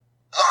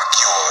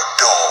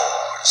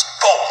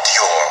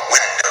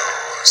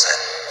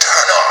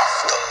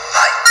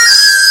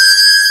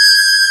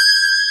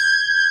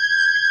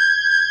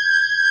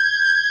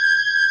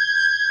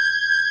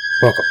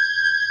Welcome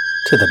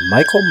to the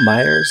Michael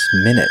Myers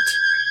Minute,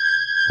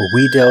 where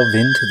we delve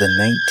into the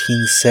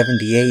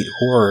 1978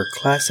 horror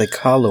classic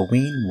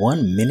Halloween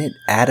 1 minute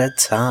at a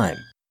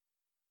time.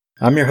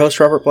 I'm your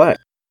host, Robert Black.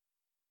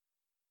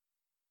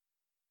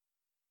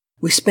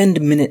 We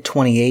spend minute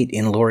 28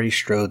 in Laurie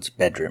Strode's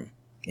bedroom,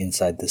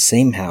 inside the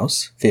same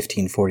house,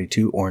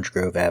 1542 Orange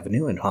Grove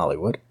Avenue in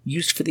Hollywood,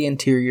 used for the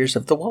interiors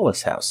of the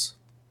Wallace house.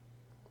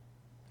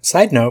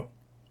 Side note,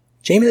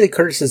 Jamie Lee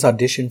Curtis's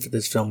audition for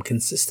this film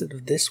consisted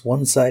of this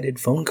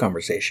one-sided phone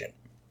conversation.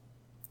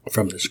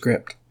 From the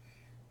script.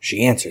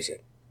 She answers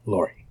it.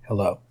 Laurie,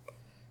 hello.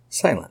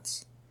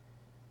 Silence.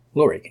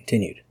 Laurie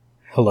continued.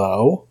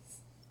 Hello?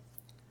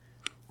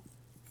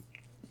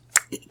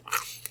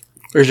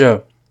 There's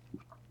a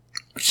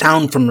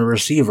sound from the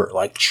receiver,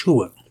 like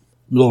chewing.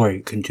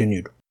 Laurie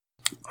continued.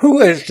 Who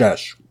is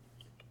this?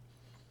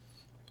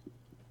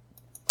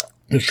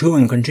 The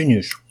chewing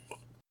continues.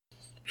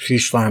 She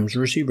slams the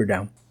receiver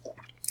down.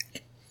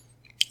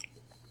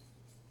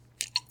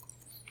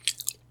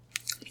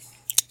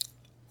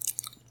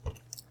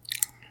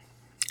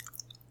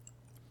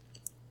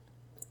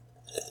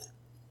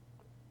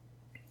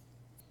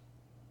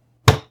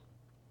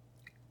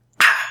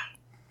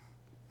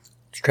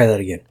 Let's try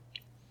that again.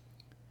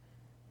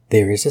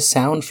 There is a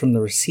sound from the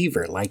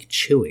receiver like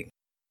chewing.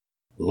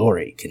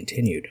 Laurie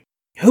continued.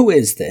 Who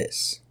is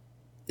this?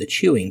 The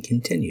chewing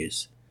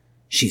continues.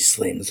 She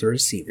slams the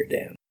receiver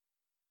down.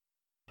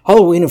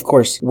 Halloween, of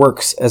course,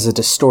 works as a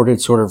distorted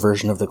sort of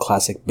version of the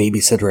classic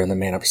Babysitter and the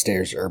Man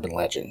Upstairs urban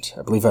legend.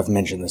 I believe I've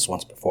mentioned this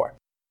once before.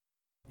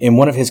 In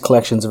one of his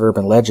collections of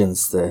urban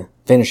legends, The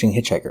Vanishing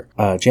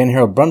Hitchhiker, Jan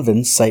Harold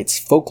Brunvin cites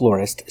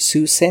folklorist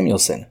Sue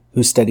Samuelson,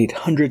 who studied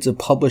hundreds of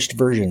published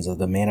versions of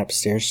the Man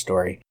Upstairs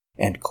story,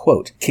 and,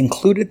 quote,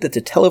 concluded that the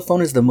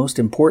telephone is the most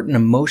important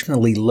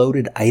emotionally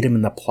loaded item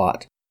in the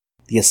plot.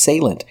 The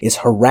assailant is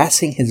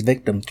harassing his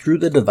victim through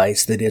the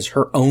device that is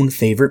her own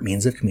favorite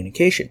means of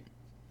communication.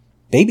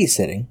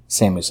 Babysitting,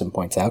 Samuelson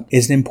points out,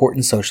 is an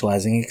important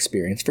socializing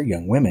experience for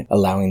young women,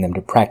 allowing them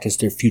to practice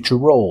their future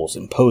roles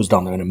imposed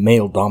on them in a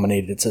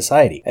male-dominated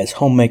society as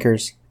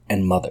homemakers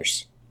and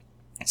mothers.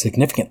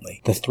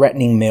 Significantly, the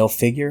threatening male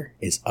figure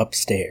is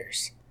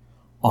upstairs,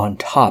 on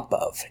top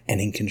of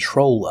and in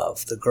control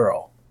of the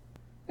girl,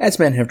 as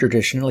men have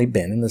traditionally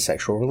been in the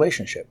sexual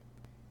relationship.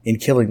 In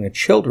killing the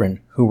children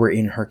who were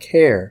in her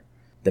care,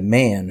 the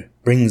man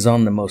brings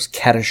on the most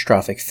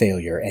catastrophic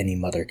failure any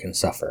mother can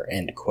suffer,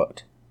 end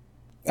quote.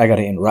 I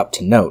gotta interrupt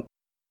to note,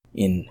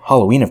 in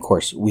Halloween, of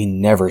course, we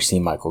never see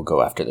Michael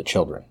go after the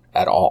children,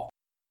 at all.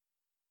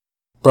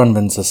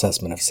 Brunvin's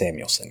assessment of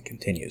Samuelson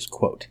continues,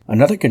 quote,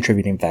 another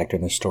contributing factor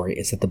in the story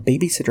is that the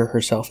babysitter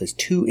herself is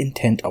too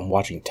intent on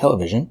watching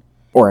television,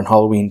 or in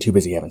Halloween too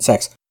busy having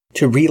sex,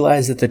 to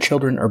realize that the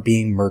children are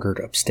being murdered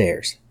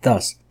upstairs.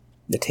 Thus,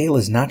 the tale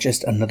is not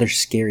just another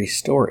scary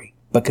story,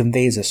 but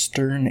conveys a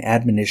stern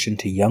admonition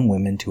to young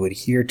women to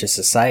adhere to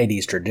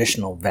society's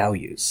traditional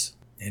values,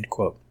 end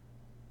quote.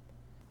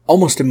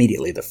 Almost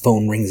immediately, the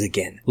phone rings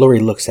again. Laurie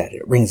looks at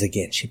it. It rings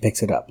again. She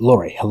picks it up.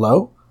 Laurie,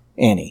 hello?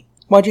 Annie,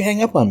 why'd you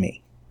hang up on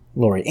me?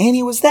 Laurie,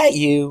 Annie, was that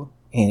you?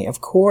 Annie,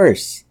 of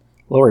course.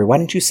 Laurie, why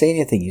didn't you say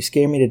anything? You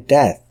scared me to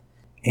death.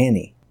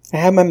 Annie, I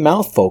had my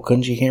mouth full.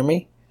 Couldn't you hear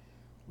me?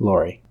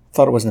 Laurie,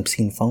 thought it was an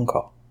obscene phone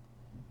call.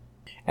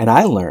 And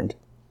I learned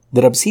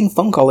that obscene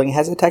phone calling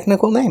has a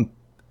technical name.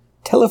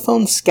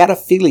 Telephone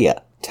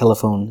scatophilia.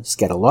 Telephone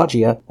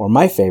scatologia, or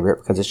my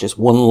favorite, because it's just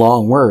one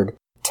long word,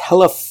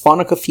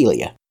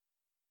 telephonicophilia.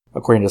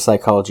 According to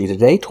Psychology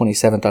Today,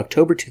 27th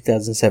October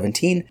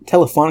 2017,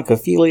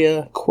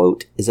 telephonicophilia,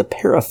 quote, is a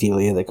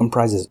paraphilia that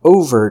comprises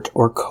overt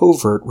or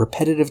covert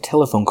repetitive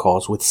telephone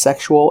calls with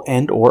sexual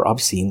and or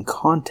obscene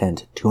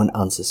content to an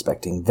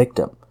unsuspecting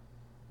victim.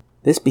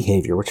 This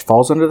behavior, which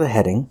falls under the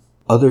heading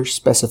Other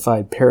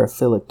Specified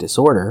Paraphilic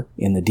Disorder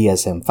in the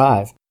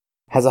DSM-5,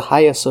 has a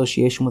high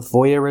association with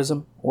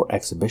voyeurism or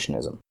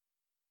exhibitionism.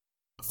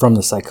 From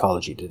the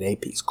Psychology Today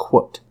piece,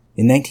 quote,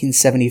 in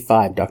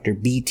 1975, Dr.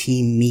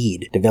 B.T.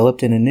 Mead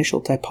developed an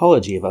initial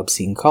typology of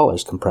obscene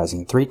callers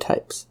comprising three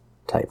types.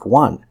 Type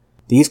 1.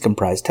 These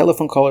comprise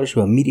telephone callers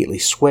who immediately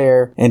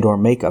swear and or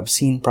make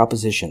obscene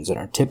propositions and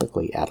are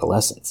typically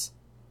adolescents.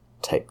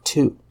 Type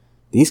 2.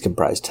 These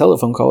comprise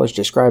telephone callers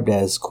described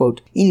as,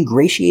 quote,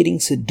 ingratiating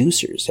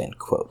seducers, end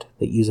quote,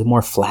 that use a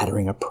more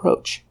flattering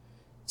approach,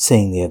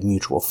 saying they have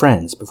mutual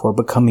friends before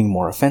becoming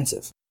more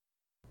offensive.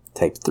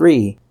 Type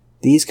 3.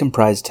 These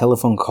comprise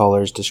telephone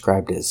callers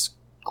described as,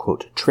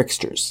 quote,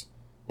 tricksters,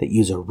 that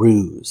use a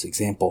ruse,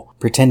 example,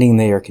 pretending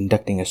they are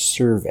conducting a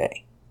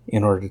survey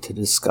in order to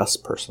discuss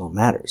personal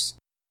matters.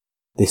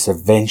 This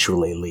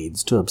eventually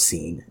leads to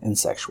obscene and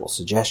sexual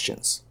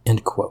suggestions,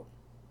 end quote.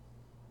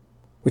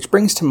 Which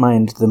brings to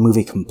mind the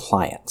movie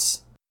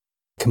Compliance.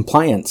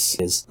 Compliance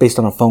is based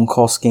on a phone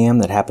call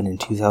scam that happened in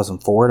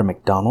 2004 at a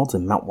McDonald's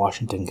in Mount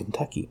Washington,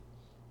 Kentucky.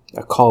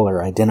 A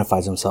caller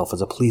identifies himself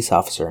as a police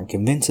officer and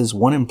convinces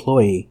one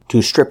employee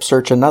to strip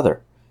search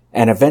another,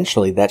 and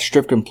eventually that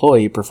stripped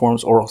employee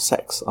performs oral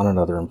sex on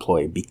another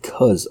employee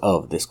because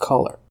of this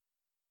caller.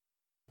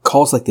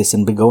 calls like this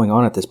had been going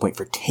on at this point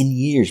for 10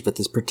 years, but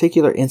this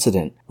particular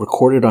incident,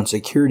 recorded on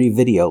security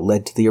video,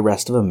 led to the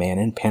arrest of a man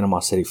in Panama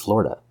City,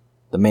 Florida.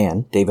 The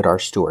man, David R.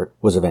 Stewart,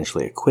 was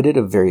eventually acquitted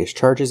of various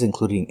charges,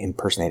 including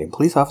impersonating a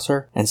police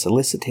officer and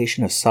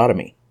solicitation of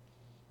sodomy.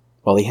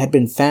 While he had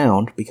been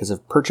found because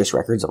of purchase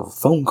records of a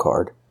phone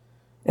card,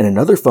 and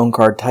another phone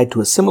card tied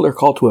to a similar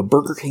call to a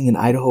Burger King in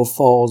Idaho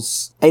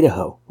Falls,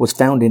 Idaho, was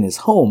found in his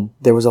home,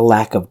 there was a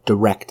lack of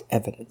direct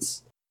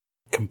evidence.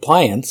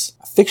 Compliance,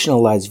 a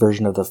fictionalized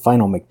version of the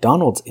final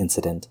McDonald's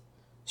incident,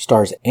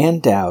 stars Ann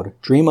Dowd,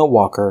 Dreama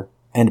Walker,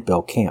 and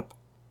Bill Camp,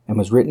 and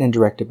was written and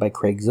directed by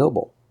Craig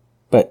Zobel.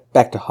 But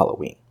back to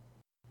Halloween.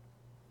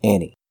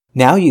 Annie.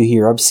 Now you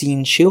hear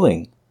obscene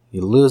chewing.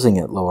 You're losing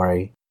it,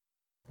 Lori.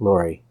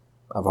 Lori,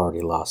 I've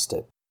already lost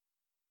it.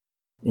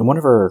 In one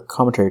of her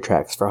commentary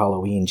tracks for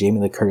Halloween,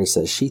 Jamie Lee Curtis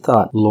says she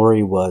thought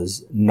Lori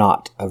was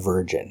not a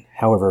virgin,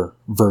 however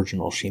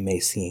virginal she may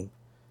seem.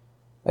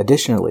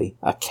 Additionally,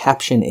 a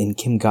caption in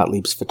Kim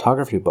Gottlieb's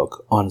photography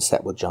book, On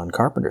Set with John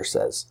Carpenter,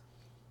 says,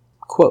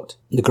 quote,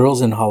 "The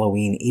girls in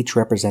Halloween each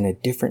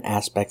represented different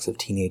aspects of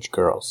teenage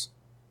girls.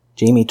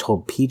 Jamie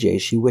told PJ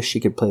she wished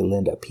she could play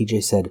Linda.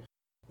 PJ said,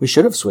 we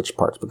should have switched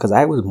parts because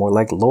I was more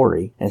like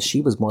Lori and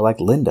she was more like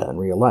Linda in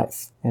real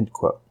life." End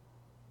quote.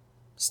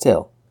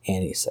 Still,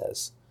 Annie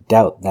says,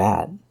 doubt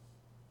that.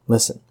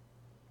 Listen,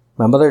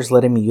 my mother's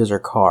letting me use her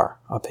car.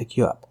 I'll pick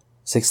you up.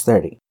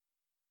 6:30.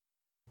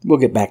 We'll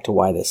get back to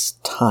why this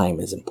time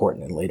is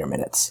important in later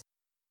minutes.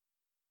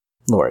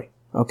 Lori,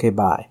 okay,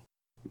 bye.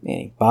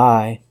 Annie,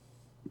 bye.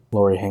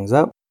 Lori hangs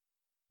up.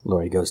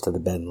 Lori goes to the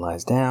bed and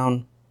lies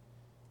down.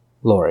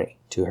 Lori,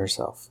 to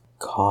herself,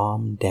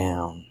 calm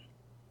down.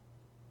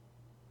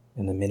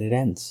 And the minute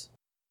ends.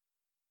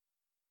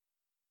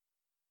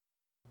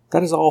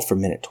 That is all for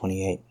minute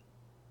 28.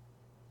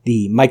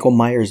 The Michael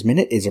Myers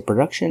Minute is a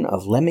production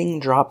of Lemming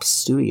Drops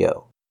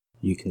Studio.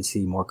 You can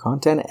see more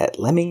content at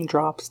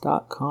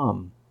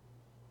lemmingdrops.com.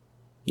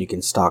 You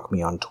can stalk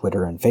me on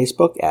Twitter and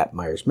Facebook at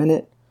Myers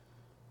Minute.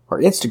 Our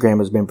Instagram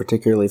has been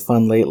particularly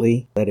fun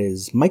lately. That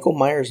is Michael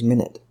Myers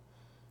Minute.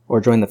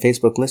 Or join the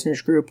Facebook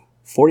listeners group,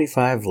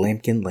 45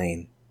 Lampkin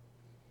Lane.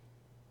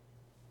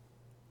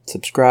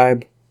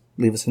 Subscribe.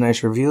 Leave us a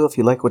nice review if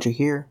you like what you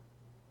hear.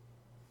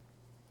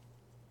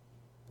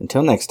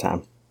 Until next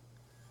time.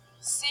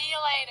 See you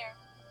later.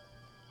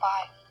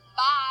 Bye.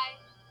 Bye.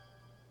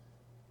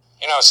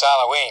 You know, it's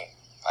Halloween.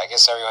 I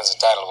guess everyone's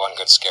entitled to one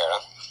good scare,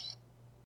 huh?